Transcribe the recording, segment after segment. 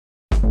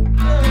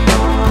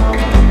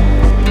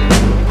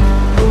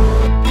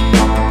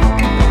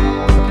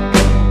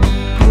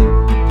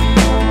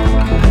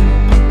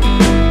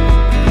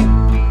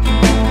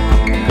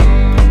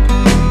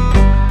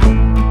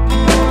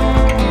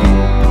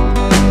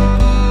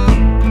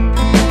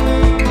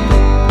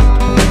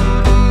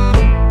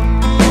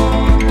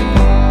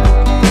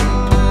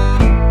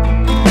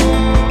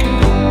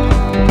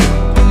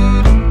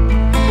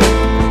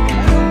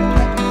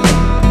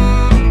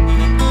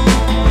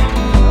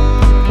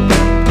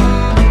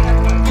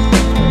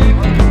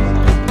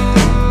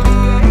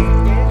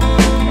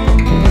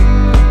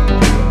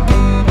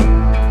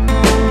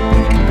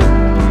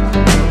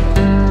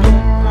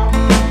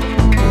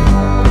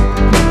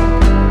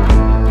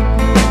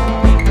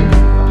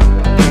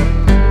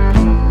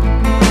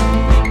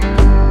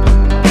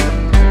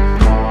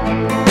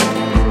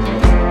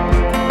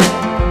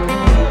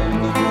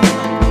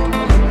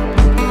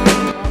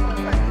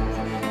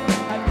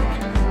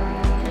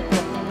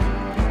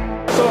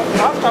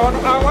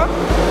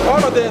power.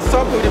 All of the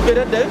soap will be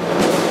ready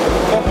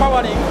for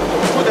powering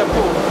to the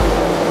pool.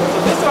 So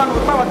this one we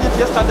powered it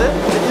yesterday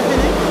in the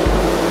evening.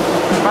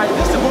 By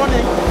this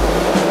morning,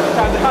 it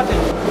has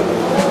hardened.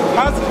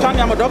 Has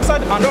titanium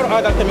dioxide and all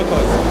other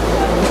chemicals.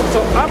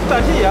 So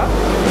after here,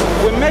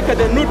 we make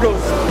the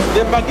noodles,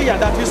 the bagia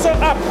that we saw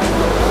up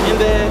in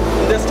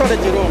the storage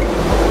room,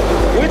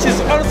 which is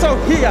also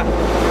here.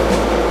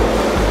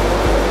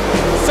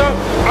 So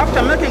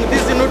after making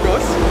these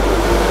noodles,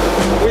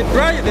 we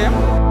dry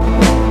them.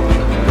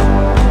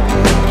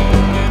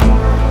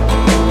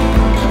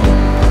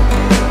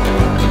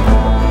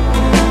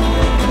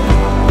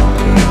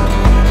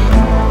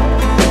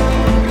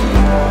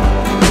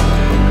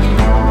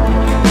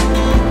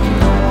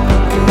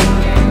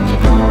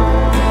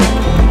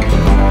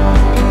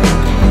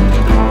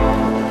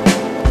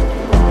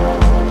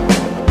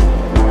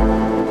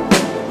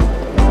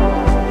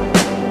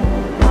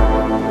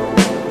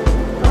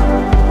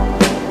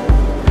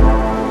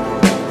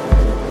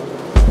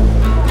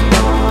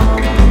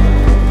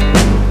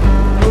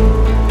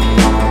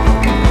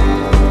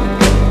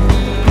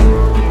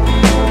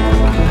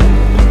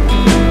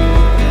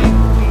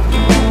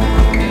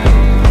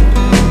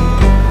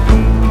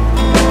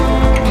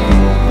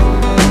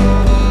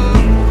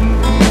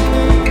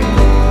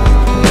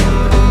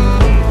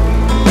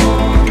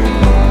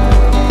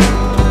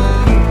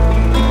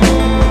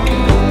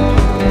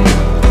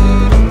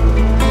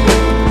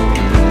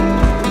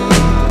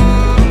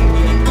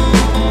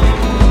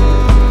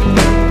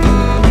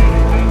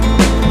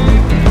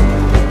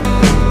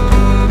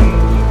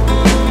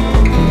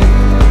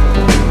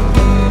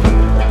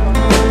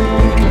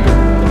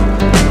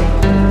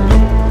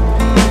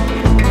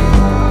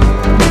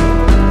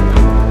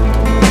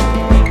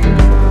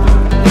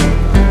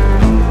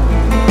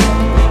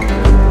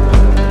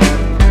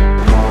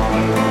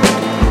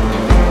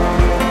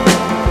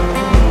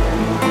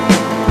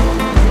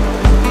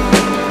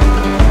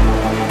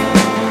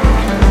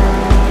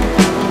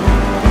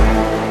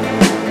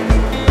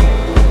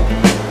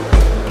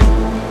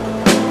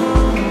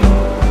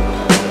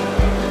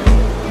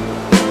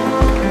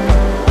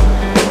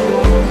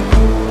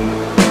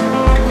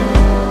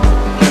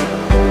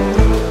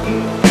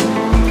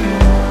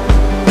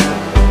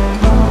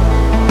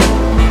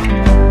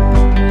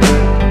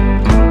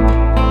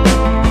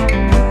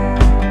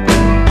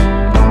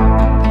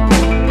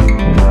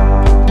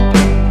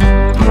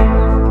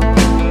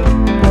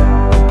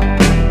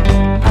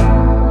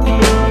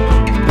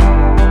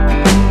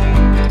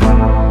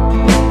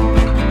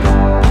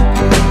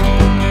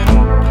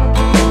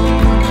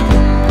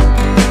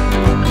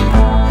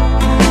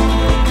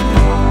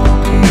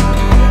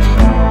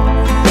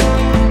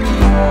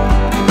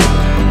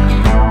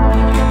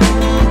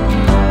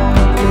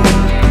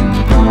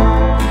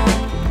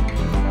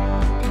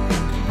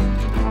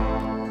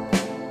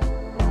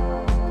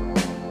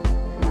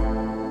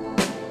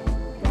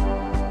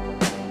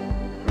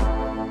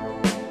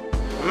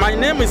 My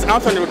name is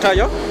Anthony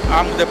Rutayo.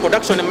 I'm the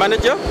production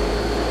manager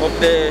of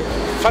the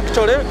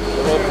factory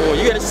of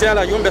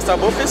UNHCR Yumbe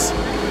Established.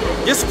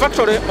 This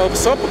factory of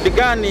soap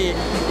began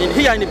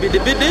here in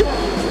Bidibidi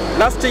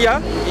last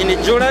year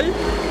in July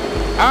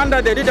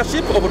under the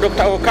leadership of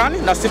Dr. Okan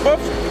Nasipov,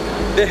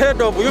 the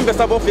head of Yumbe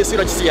Established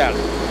UNHCR.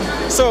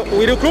 So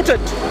we recruited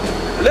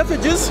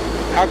refugees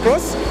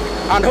across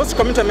and host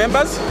community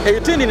members,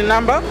 18 in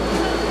number,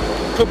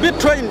 to be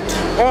trained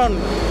on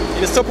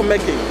in soap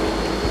making.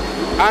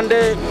 And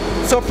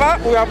so far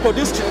we have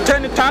produced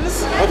 10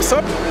 tons of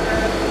soap.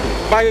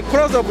 By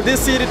close of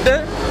this year,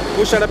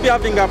 we shall be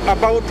having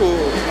about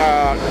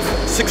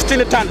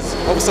 16 tons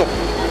of soap.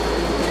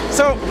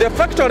 So the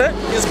factory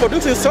is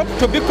producing soap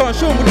to be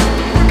consumed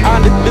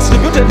and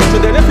distributed to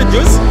the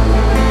refugees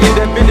in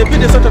the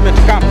Bidibidi settlement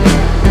camp.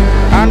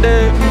 And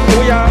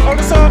we are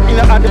also in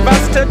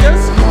advanced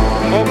stages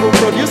of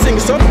producing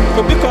soap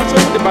to be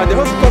consumed by the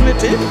host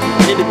community